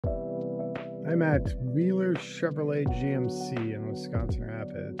I'm at Wheeler Chevrolet GMC in Wisconsin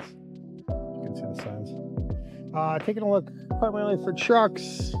Rapids. You can see the signs. Taking a look primarily for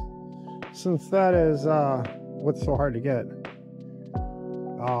trucks, since that is what's so hard to get.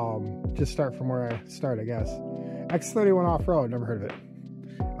 Just start from where I start, I guess. X31 off-road, never heard of it.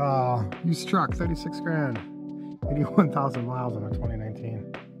 Used truck, 36 grand, 81,000 miles on a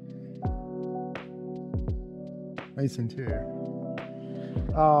 2019. Nice interior.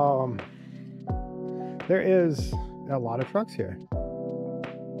 There is a lot of trucks here.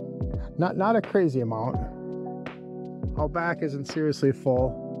 Not a crazy amount. Out back isn't seriously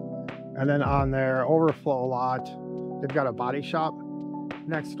full. And then on their overflow lot, they've got a body shop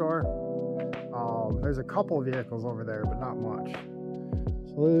next door. There's a couple of vehicles over there, but not much.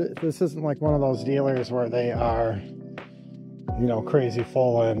 So this isn't like one of those dealers where they are, you know, crazy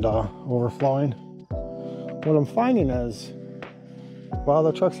full and overflowing. What I'm finding is, while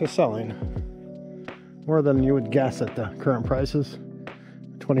the trucks are selling more than you would guess at the current prices,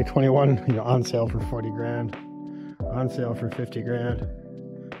 2021, you know, on sale for 40 grand, on sale for 50 grand,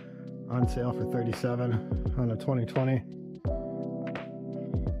 on sale for 37 on a 2020.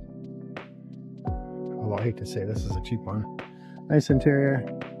 Although I hate to say this is a cheap one. Nice interior,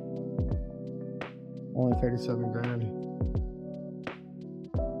 only 37 grand.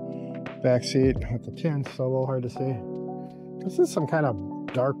 Back seat with the tint, so a little hard to see. This is some kind of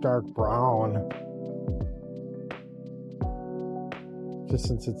dark brown. Just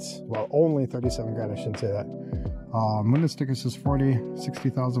since it's, well, only 37 grand, I shouldn't say that. Window sticker says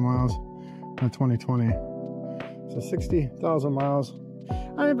 60,000 miles in 2020. So 60,000 miles.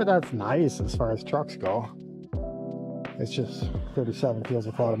 I mean, but that's nice as far as trucks go. It's just 37 feels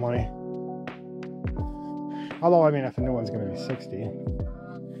like a lot of money. Although, I mean, if a new one's going to be 60.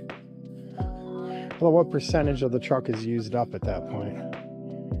 Although, what percentage of the truck is used up at that point?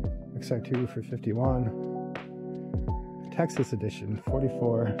 XR2 for 51. Texas edition,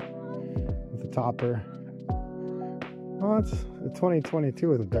 44 with a topper. Oh, it's a 2022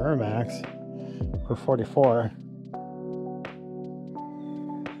 with a Duramax for 44.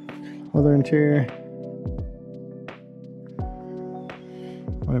 Leather interior.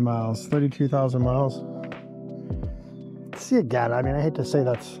 20 miles, 32,000 miles. See, again, I mean, I hate to say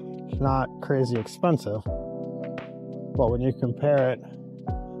that's not crazy expensive, but when you compare it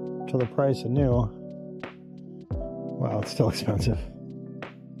to the price of new, well, it's still expensive.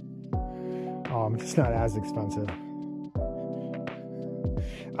 It's not as expensive.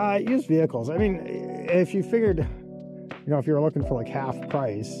 Used vehicles, I mean, if you figured, you know, if you were looking for like half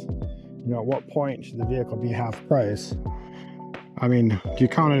price, you know, at what point should the vehicle be half price? I mean, do you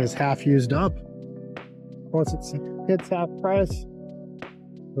count it as half used up once it's half price?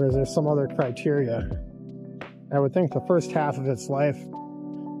 Or is there some other criteria? I would think the first half of its life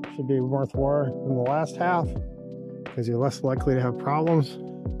should be worth more than the last half, because you're less likely to have problems.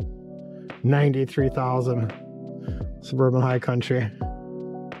 93,000 suburban high country. I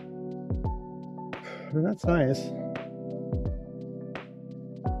mean, that's nice.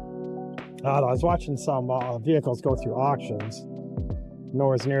 I was watching some vehicles go through auctions.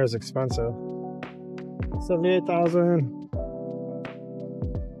 Nowhere near as expensive. 78,000.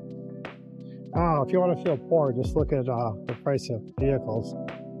 Oh, if you want to feel poor, just look at the price of vehicles.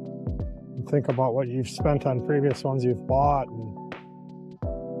 And think about what you've spent on previous ones you've bought.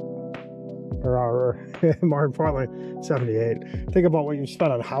 Or more importantly, 78. Think about what you've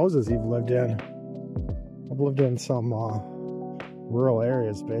spent on houses you've lived in. I've lived in some rural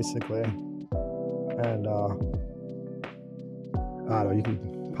areas, basically. And I don't know, you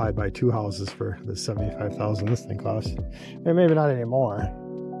can probably buy 2 houses for the 75,000 this thing costs. And maybe not anymore.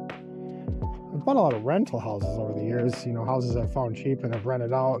 I've bought a lot of rental houses over the years, you know, houses I found cheap and have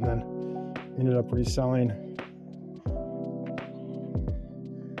rented out and then ended up reselling.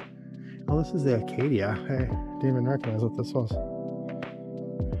 Oh, this is the Acadia. Hey, didn't even recognize what this was.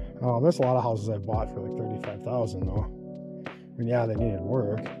 Oh, there's a lot of houses I bought for like 35,000 though. I mean, yeah, they needed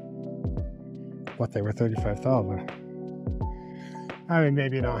work, but they were 35,000. I mean,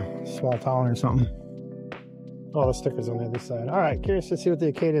 maybe in a small town or something. Oh, the sticker's on the other side. All right, curious to see what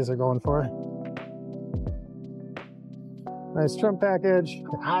the Acadias are going for. Nice trim package.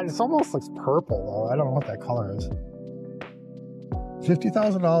 It almost looks purple though. I don't know what that color is.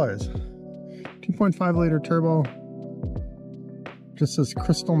 $50,000. 2.5 liter turbo. Just says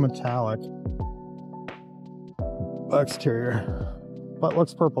crystal metallic. Exterior. But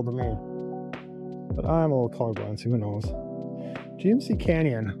looks purple to me. But I'm a little colorblind, so who knows. GMC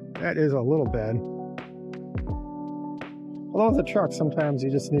Canyon. That is a little bad. Although with a truck, sometimes you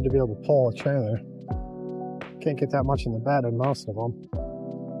just need to be able to pull a trailer. Can't get that much in the bed in most of them.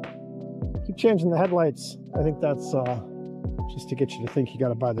 Keep changing the headlights. I think that's just to get you to think you got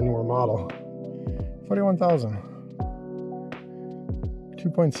to buy the newer model. 41,000.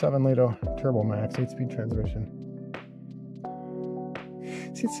 2.7 liter turbo max, 8-speed transmission.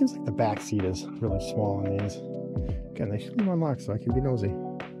 See, it seems like the back seat is really small on these. Again, they should be unlocked so I can be nosy. I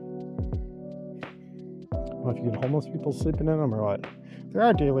don't know if you get homeless people sleeping in them or what. There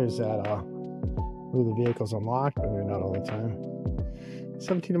are dealers that leave the vehicles unlocked, but maybe not all the time.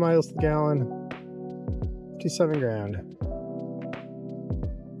 17 miles to the gallon, 57 grand.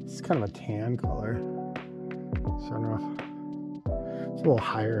 It's kind of a tan color. Sunroof. It's a little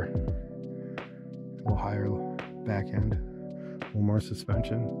higher back end, a little more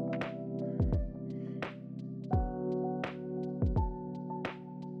suspension.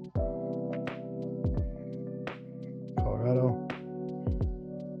 Colorado.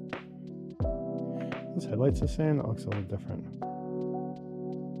 Those headlights the same? That looks a little different.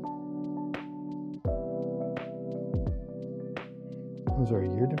 Is there a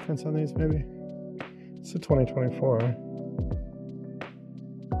year difference on these, maybe? It's a 2024.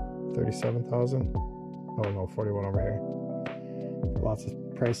 37,000. Oh no, 41 over here. Lots of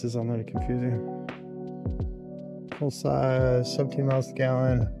prices on there to confuse you. Full size, 17 miles a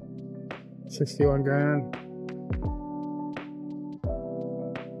gallon, 61 grand.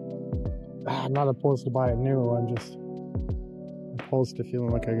 I'm not opposed to buy a new. I'm just opposed to feeling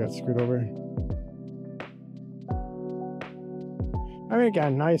like I got screwed over. I mean,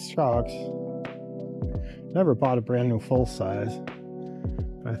 again, nice trucks. Never bought a brand new full size.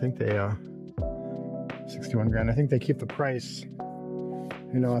 I think they 61 grand. I think they keep the price,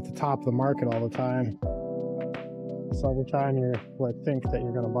 you know, at the top of the market all the time. So every time you like think that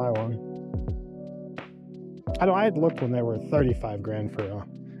you're gonna buy one. I had looked when they were 35 grand for a,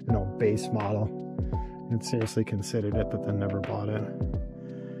 you know, base model. And seriously considered it, but then never bought it.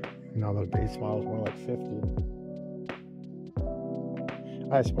 Now that a base model is more like 50.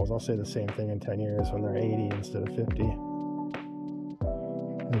 I suppose I'll say the same thing in 10 years when they're 80 instead of 50.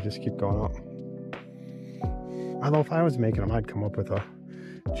 They just keep going up. Although if I was making them, I'd come up with a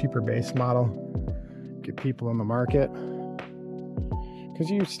cheaper base model, get people in the market. Because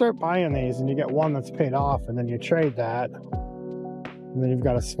you start buying these and you get one that's paid off and then you trade that. And then you've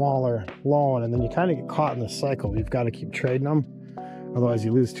got a smaller loan and then you kind of get caught in the cycle. You've got to keep trading them. Otherwise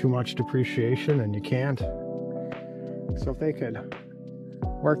you lose too much depreciation and you can't. So if they could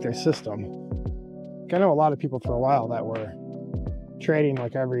work their system. I know a lot of people for a while that were trading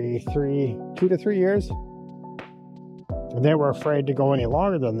like every 2 to 3 years. And they were afraid to go any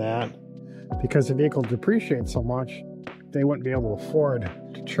longer than that because the vehicle depreciates so much, they wouldn't be able to afford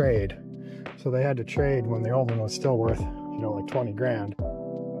to trade. So they had to trade when the old one was still worth, you know, like 20 grand.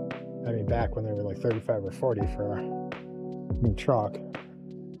 I mean, back when they were like 35 or 40 for a new truck.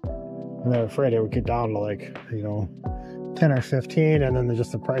 And they were afraid it would get down to like, you know, 10 or 15, and then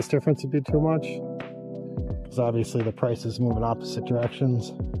just the price difference would be too much. Because obviously the prices move in opposite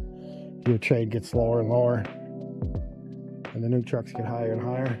directions. Your trade gets lower and lower. And the new trucks get higher and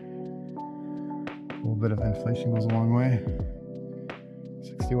higher. A little bit of inflation goes a long way.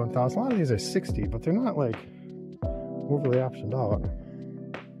 61,000. A lot of these are 60, but they're not like overly optioned out.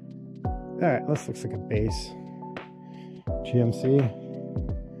 Alright, this looks like a base GMC.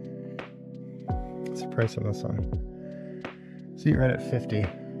 What's the price on this one? See, right at 50.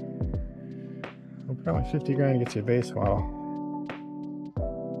 Well, probably 50 grand gets you a base model.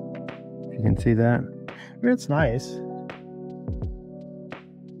 If you can see that. I mean, it's nice.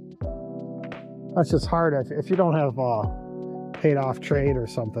 That's just hard if you don't have paid off trade or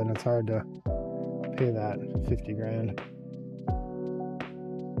something. It's hard to pay that 50 grand.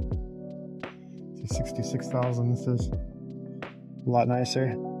 So 66,000. This is a lot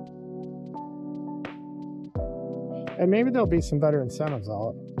nicer. And maybe there'll be some better incentives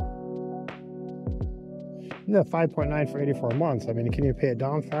out. You have 5.9 for 84 months. I mean, can you pay it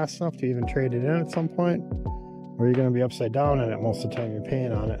down fast enough to even trade it in at some point? Or are you going to be upside down in it most of the time you're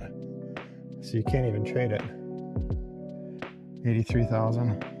paying on it? So you can't even trade it.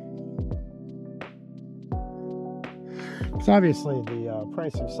 83,000. So obviously the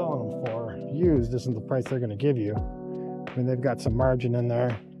price you're selling them for used isn't the price they're going to give you. I mean, they've got some margin in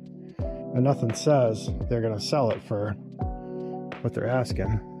there. And nothing says they're going to sell it for what they're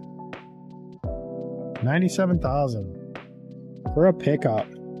asking. 97,000 for a pickup.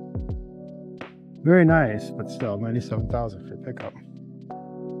 Very nice, but still 97,000 for a pickup.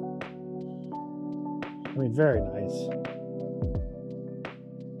 I mean, very nice.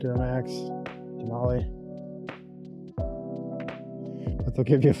 Duramax, Denali. But they'll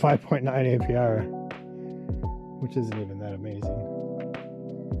give you a 5.9 APR, which isn't even that amazing.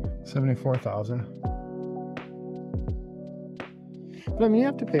 $74,000. But I mean, you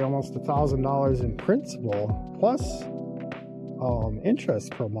have to pay almost $1,000 in principal plus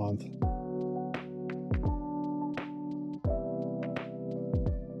interest per month.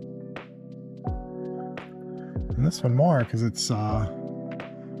 And this one more because it's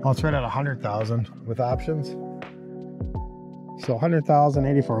well, it's right at 100,000 with options. So 100,000,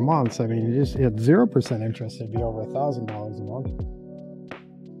 84 months. I mean, you just at 0% interest, it'd be over $1,000 a month.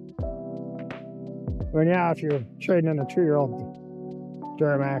 I mean, yeah, if you're trading in a 2-year-old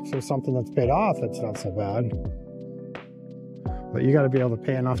Duramax or something that's paid off, it's not so bad. But you got to be able to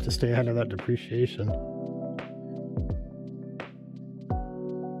pay enough to stay ahead of that depreciation.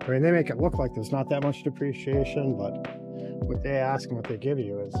 I mean, they make it look like there's not that much depreciation, but what they ask and what they give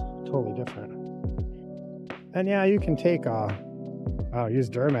you is totally different. And yeah, you can take use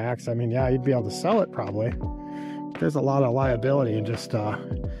Duramax. I mean, yeah, you'd be able to sell it probably. There's a lot of liability in just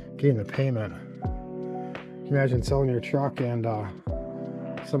getting the payment. Can you imagine selling your truck and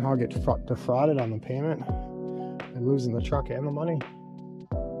somehow get defrauded on the payment and losing the truck and the money?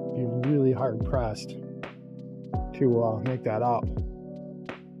 Be really hard pressed to make that up.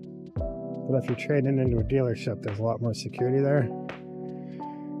 But if you're trading into a dealership, there's a lot more security there.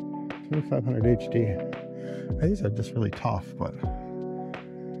 2500 HD. These are just really tough, but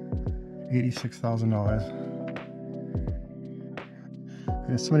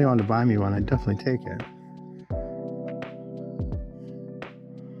 $86,000. If somebody wanted to buy me one, I'd definitely take it.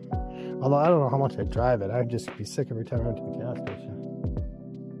 Although I don't know how much I'd drive it. I'd just be sick every time I went to the gas station.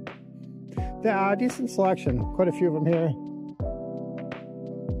 Yeah, decent selection. Quite a few of them here.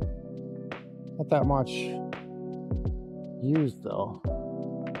 Not that much used though.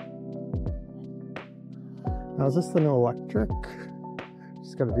 Now is this the new electric?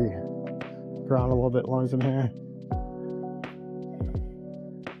 Just gotta be ground a little bit longer than here.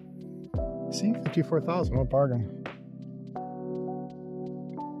 See, 54,000, what bargain.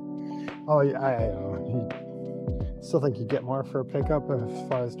 Oh yeah, I you still think you get more for a pickup as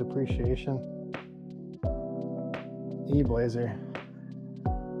far as depreciation. E-Blazer.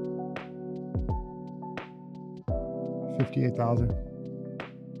 58,000.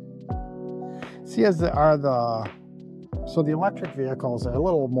 See, so the electric vehicles are a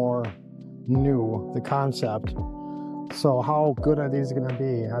little more new, the concept. So how good are these going to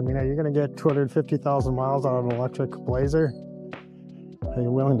be? I mean, are you going to get 250,000 miles out of an electric Blazer? Are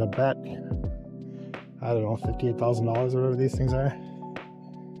you willing to bet, I don't know, $58,000 or whatever these things are?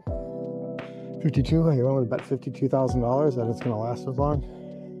 52? Are you willing to bet $52,000 that it's going to last as long?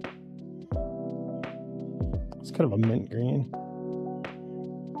 It's kind of a mint green.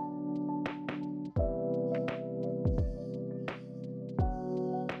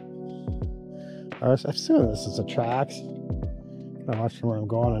 I'm assuming this is a Trax. I'm watching where I'm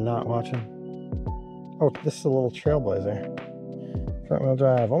going and not watching. Oh, this is a little Trailblazer. Front wheel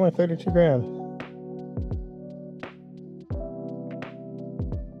drive, only 32 grand.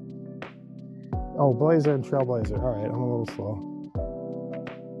 Oh, Blazer and Trailblazer. Alright, I'm a little slow.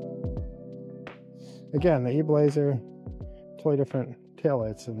 Again, the E-Blazer, totally different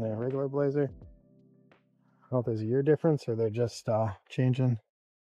taillights than the regular Blazer. I don't know if there's a year difference or they're just changing